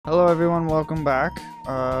Hello everyone, welcome back.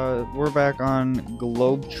 We're back on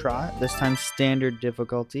Globe Trot, this time standard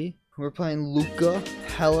difficulty. We're playing Luca,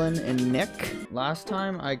 Helen, and Nick. Last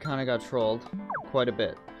time I kind of got trolled quite a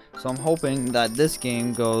bit. So I'm hoping that this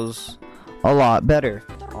game goes a lot better.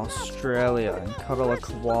 Australia and cuddle a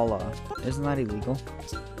koala. Isn't that illegal?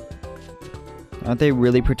 Aren't they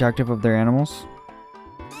really protective of their animals?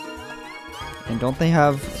 And don't they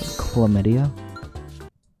have chlamydia?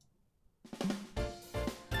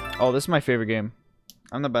 Oh, this is my favorite game.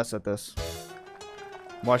 I'm the best at this.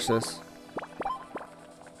 Watch this.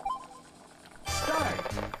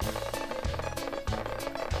 Start.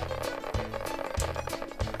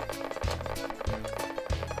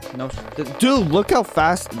 No, dude, look how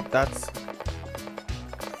fast that's.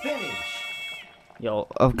 Finish. Yo,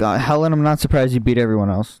 oh god, Helen, I'm not surprised you beat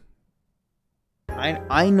everyone else.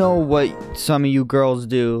 I know what some of you girls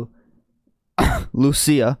do,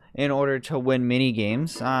 Lucia, in order to win mini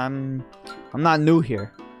games. I'm not new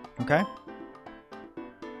here, okay?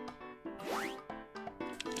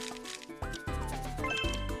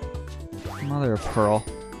 Mother of pearl.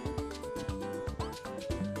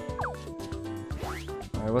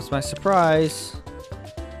 Alright, what's my surprise?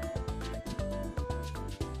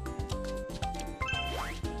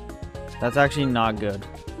 That's actually not good.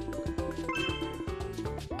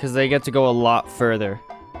 Because they get to go a lot further.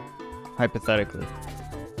 Hypothetically.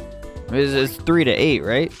 It's 3 to 8,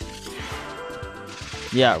 right?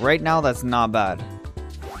 Yeah, right now that's not bad.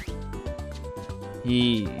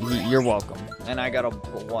 You're welcome. And I got a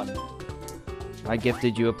 1. I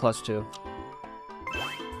gifted you a +2.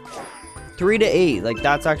 3 to 8, like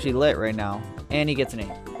that's actually lit right now. And he gets an 8.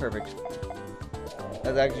 Perfect.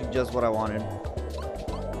 That's actually just what I wanted.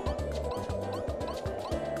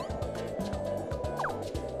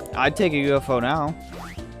 I'd take a UFO now.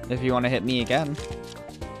 If you want to hit me again.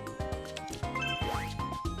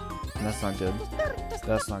 That's not good.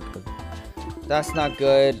 That's not good. That's not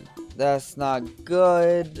good. That's not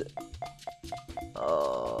good.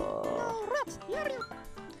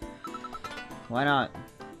 Why not?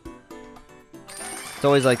 It's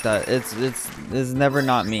always like that. It's never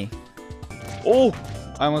not me. Oh!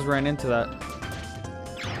 I almost ran into that.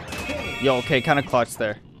 Yo, okay, kind of clutch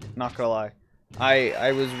there. Not gonna lie.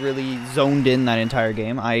 I was really zoned in that entire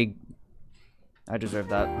game. I deserve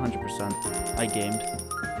that 100%. I gamed.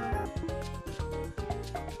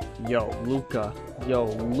 Yo, Luca. Yo,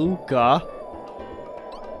 Luca.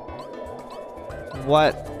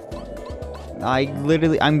 What?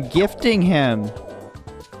 I'm gifting him.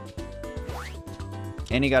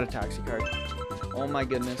 And he got a taxi card. Oh my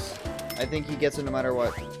goodness. I think he gets it no matter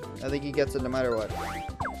what. I think he gets it no matter what.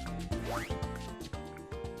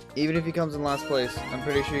 Even if he comes in last place, I'm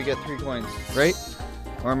pretty sure you get 3 coins, right?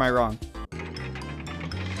 Or am I wrong?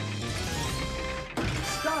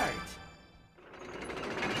 Start.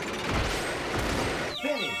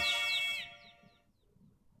 Finish.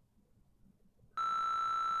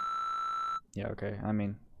 Yeah, okay. I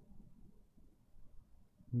mean,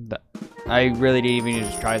 I really didn't even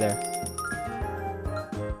need to try there.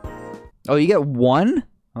 Oh, you get 1?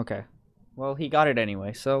 Okay. Well, he got it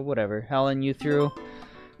anyway, so whatever. Helen, you threw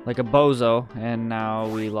like a bozo, and now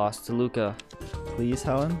we lost to Luca. Please,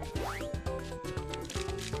 Helen?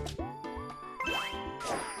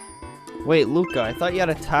 Wait, Luca, I thought you had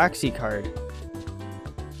a taxi card.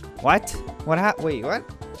 What? Wait, what?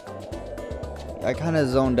 I kind of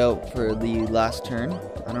zoned out for the last turn.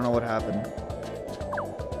 I don't know what happened.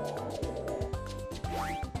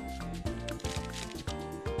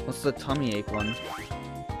 What's the tummy ache one?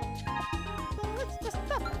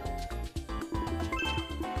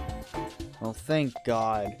 Oh, thank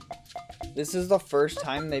God. This is the first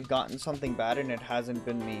time they've gotten something bad and it hasn't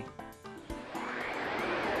been me.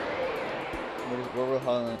 Where will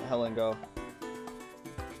Helen go?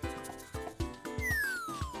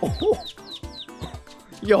 Oh.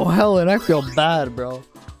 Yo, Helen, I feel bad, bro.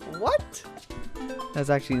 What? That's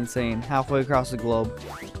actually insane. Halfway across the globe.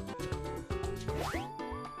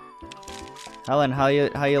 Helen, how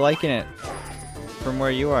you liking it? From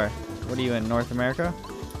where you are? What are you in, North America?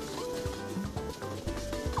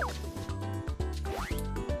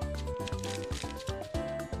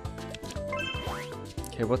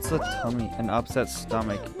 Okay, what's the tummy? An upset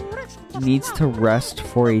stomach. Needs to rest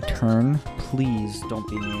for a turn. Please don't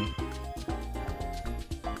be me.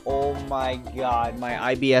 Oh my god,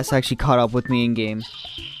 my IBS actually caught up with me in game.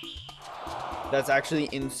 That's actually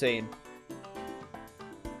insane.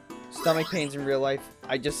 Stomach pains in real life.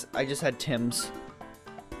 I just had Tim's.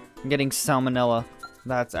 I'm getting salmonella.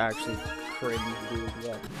 That's actually crazy, dude.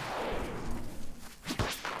 Yeah.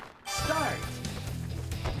 Start.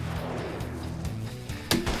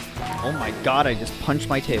 Oh my god, I just punched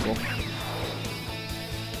my table.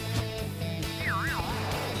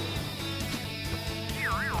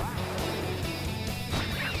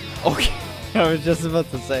 Okay, I was just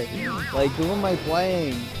about to say, like, who am I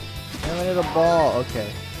playing? I haven't hit a ball.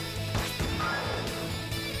 Okay.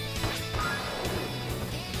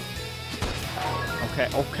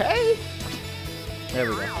 Okay. There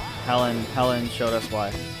we go. Helen showed us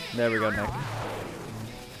why. There we go, Nick.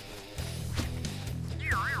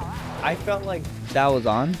 I felt like that was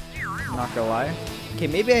on. I'm not gonna lie. Okay,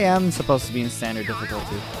 maybe I am supposed to be in standard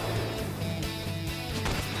difficulty.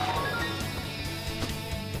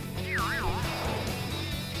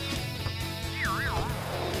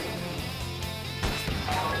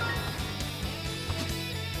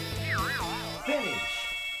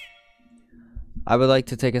 I would like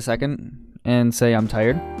to take a second and say I'm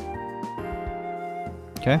tired.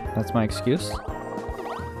 Okay, that's my excuse.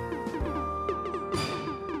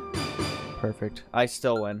 Perfect. I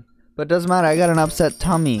still win. But it doesn't matter, I got an upset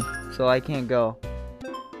tummy, so I can't go.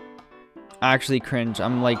 I actually cringe.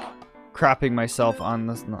 I'm like crapping myself on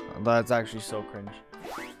this. That's actually so cringe.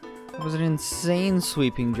 It was an insane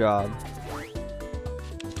sweeping job.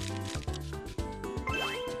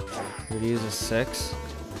 Could use a 6.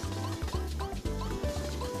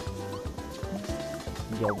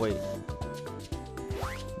 Yo, wait.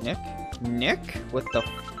 Nick? What the?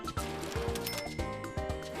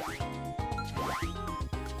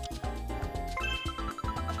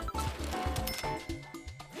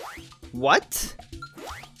 What?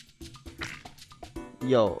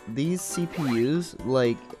 Yo, these CPUs,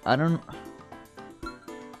 like, I don't.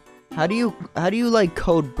 How do you like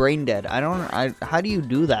code brain dead? How do you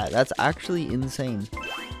do that? That's actually insane.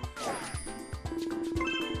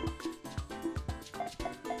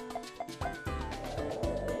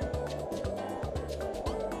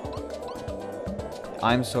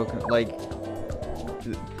 I'm so like,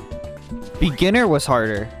 beginner was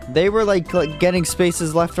harder. They were like getting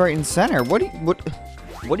spaces left, right, and center. What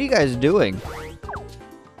are you guys doing?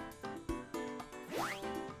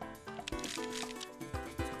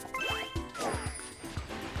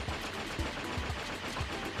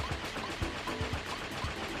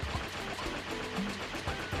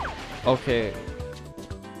 Okay.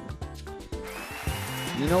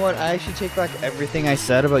 You know what? I actually take back everything I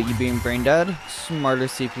said about you being brain dead.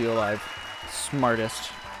 Smartest CPU alive.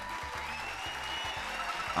 Smartest.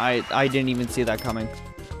 I didn't even see that coming.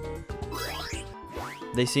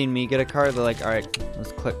 They seen me get a card, they're like, alright,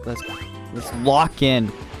 let's click, let's lock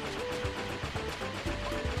in.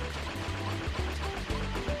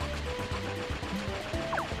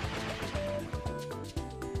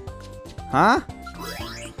 Huh?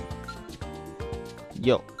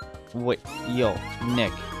 Yo. Wait. Yo.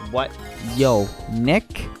 Nick. What? Yo.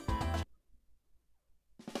 Nick?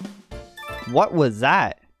 What was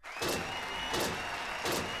that?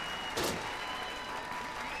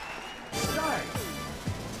 Start.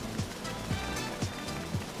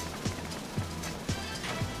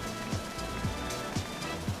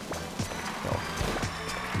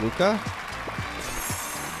 Luca?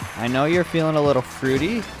 I know you're feeling a little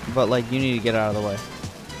fruity, but like you need to get out of the way.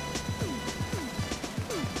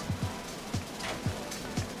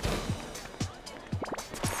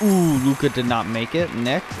 Ooh, Luca did not make it.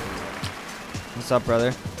 Nick? What's up,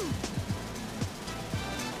 brother?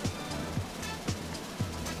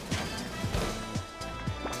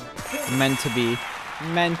 Meant to be.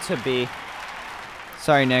 Meant to be.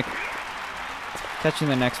 Sorry, Nick. Catch you in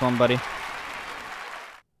the next one, buddy.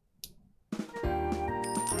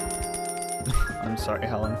 I'm sorry,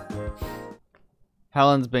 Helen.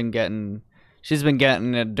 Helen's been getting... She's been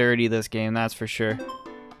getting it dirty this game, that's for sure.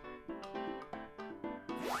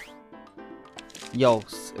 Yo,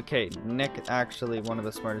 okay, Nick actually one of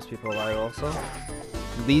the smartest people alive also.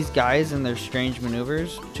 These guys and their strange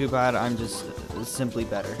maneuvers, too bad I'm just simply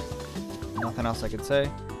better. Nothing else I could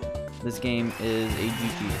say. This game is a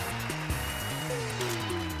GG.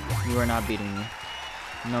 You are not beating me.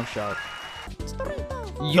 No shot.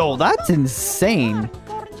 Yo, that's insane.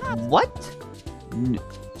 What?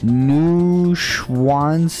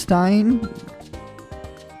 Neuschwanstein?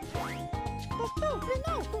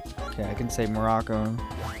 Okay, I can say Morocco.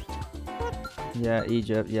 Yeah,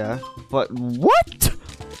 Egypt, yeah. But what?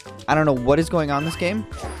 I don't know what is going on in this game.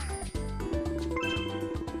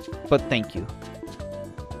 But thank you.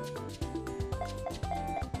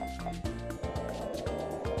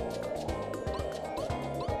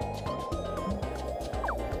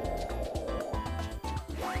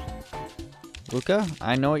 Luca,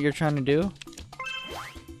 I know what you're trying to do.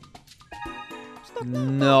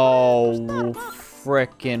 No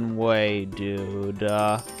frickin' way, dude.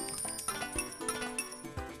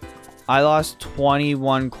 I lost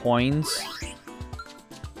 21 coins.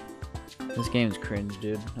 This game's cringe,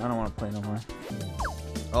 dude. I don't want to play no more.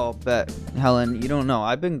 Oh, bet. Helen, you don't know.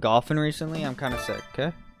 I've been golfing recently. I'm kind of sick,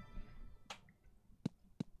 okay?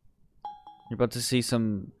 You're about to see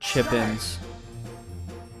some chip-ins.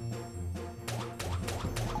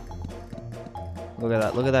 Look at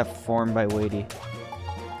that. Look at that form by Wadey.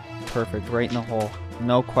 Perfect. Right in the hole.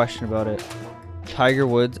 No question about it. Tiger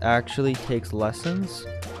Woods actually takes lessons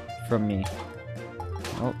from me.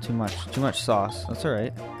 Oh, too much. Too much sauce. That's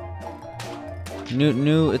alright.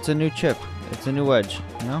 It's a new chip. It's a new wedge,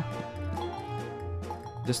 you know?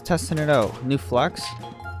 Just testing it out. New flex.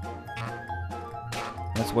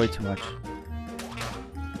 That's way too much.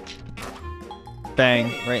 Bang.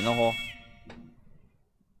 Right in the hole.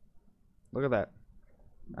 Look at that.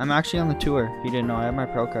 I'm actually on the tour. If you didn't know, I have my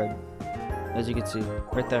pro card. As you can see.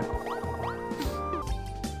 Right there.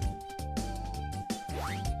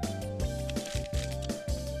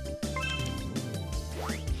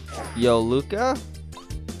 Yo, Luca?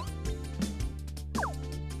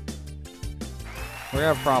 We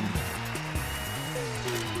have a problem.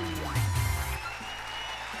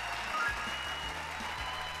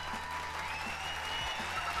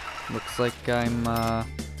 Looks like I'm gonna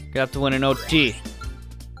have to win an OT.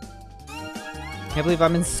 Can't believe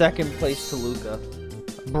I'm in second place to Luca.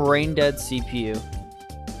 Brain dead CPU.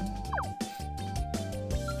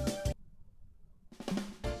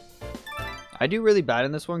 I do really bad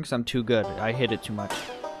in this one because I'm too good. I hit it too much.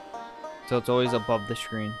 So it's always above the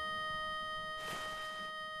screen.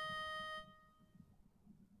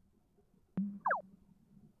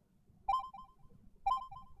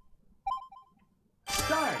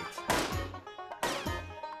 Start.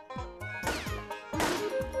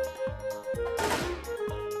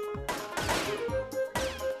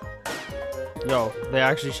 Yo, they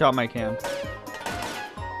actually shot my cam.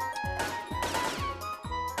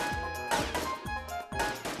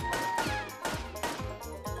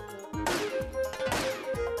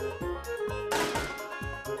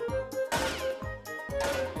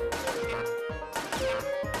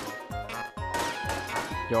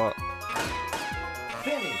 Yo.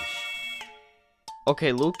 Finish.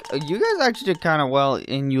 Okay, Luke, you guys actually did kind of well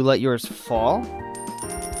and you let yours fall.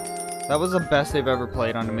 That was the best they've ever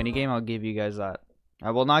played on a minigame. I'll give you guys that.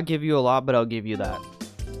 I will not give you a lot, but I'll give you that.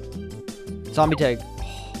 Zombie tag.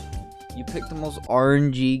 You picked the most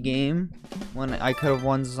RNG game when I could have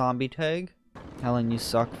won zombie tag. Helen, you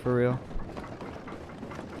suck for real.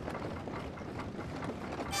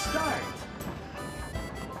 Start.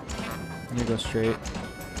 You go straight.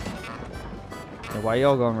 Yeah, why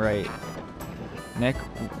y'all going right? Nick.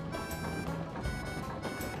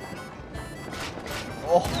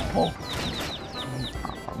 Oh.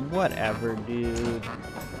 Whatever, dude.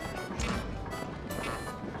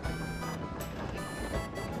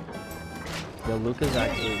 Yo,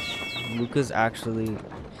 Luca's actually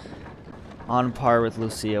on par with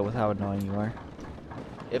Lucia with how annoying you are.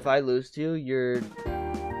 If I lose to you,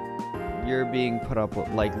 you're being put up with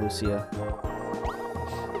like Lucia.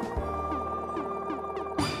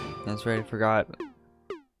 That's right, I forgot.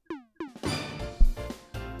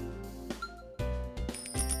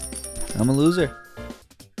 I'm a loser.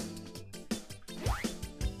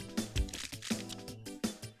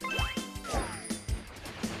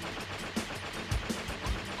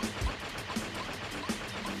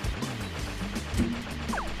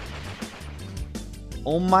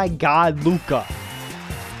 Oh my god, Luca.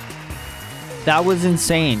 That was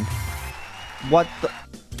insane. What the?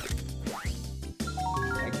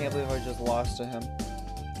 I can't believe I just lost to him.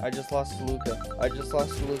 I just lost to Luca. I just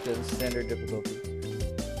lost to Luca in standard difficulty.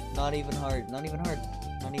 Not even hard. Not even hard.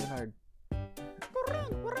 Not even hard.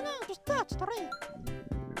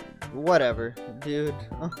 Whatever, dude.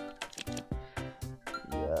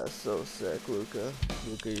 Yeah, so sick, Luca.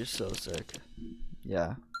 Luca, you're so sick.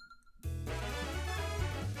 Yeah.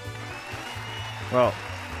 Well,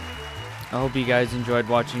 I hope you guys enjoyed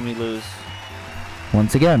watching me lose.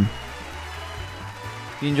 Once again.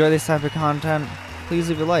 If you enjoy this type of content, please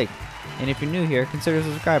leave a like. And if you're new here, consider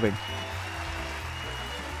subscribing.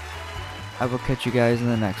 I will catch you guys in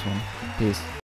the next one. Peace.